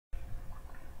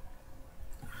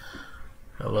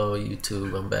Hello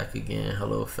YouTube, I'm back again.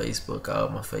 Hello Facebook, all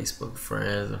my Facebook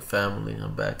friends and family,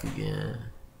 I'm back again.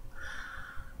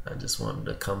 I just wanted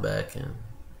to come back and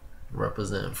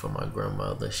represent for my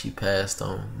grandmother. She passed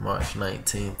on March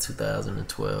 19th,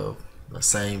 2012. The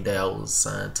same day I was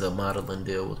signed to a modeling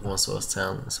deal with One Source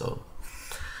Talent. So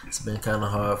it's been kind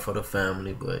of hard for the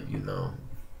family, but you know,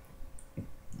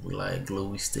 we like glue,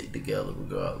 we stick together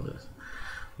regardless.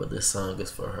 But this song is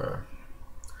for her.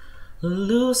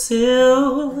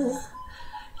 Lucille,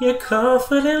 your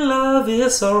comfort and love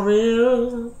is so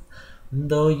real.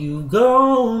 Though you've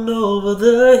gone over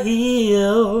the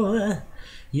hill,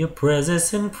 your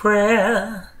presence and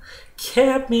prayer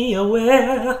kept me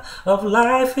aware of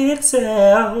life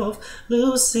itself.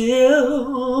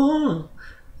 Lucille,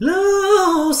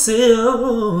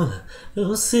 Lucille,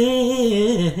 Lucille.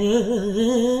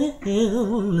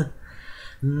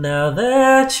 Now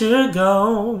that you're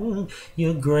gone,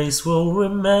 your grace will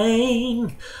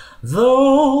remain,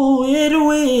 though it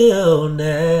will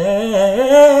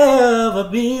never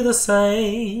be the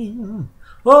same.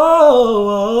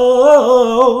 Oh,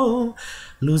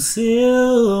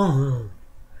 Lucille,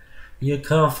 your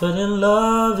comfort and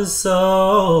love is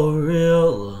so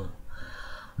real.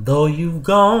 Though you've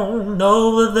gone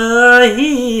over the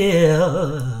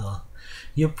hill,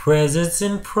 your presence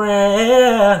and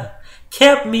prayer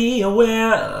kept me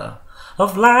aware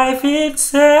of life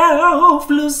itself.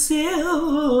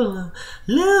 Lucille,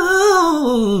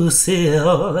 Lucille,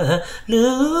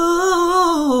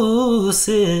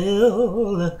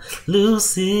 Lucille,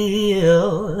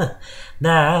 Lucille.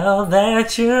 Now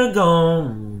that you're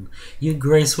gone, your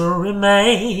grace will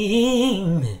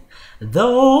remain,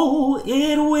 though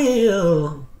it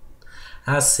will.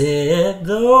 I said,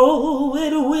 though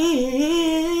it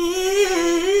will,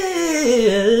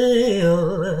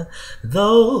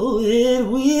 though it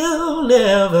will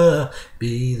never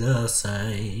be the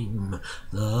same,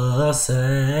 the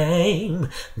same,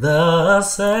 the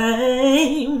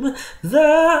same,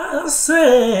 the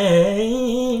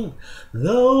same,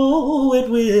 though it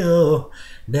will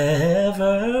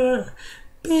never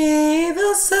be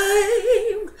the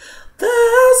same,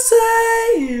 the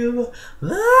same,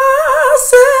 the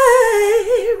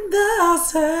same, the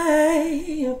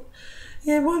same.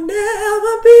 It will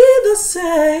never be the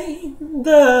same,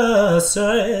 the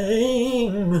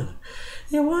same.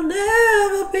 It will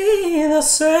never be the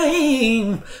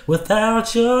same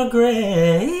without your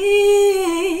grace.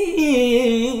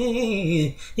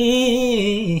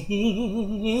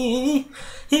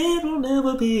 It will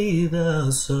never be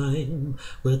the same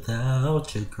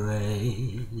without your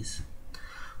grace.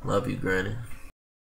 Love you, Granny.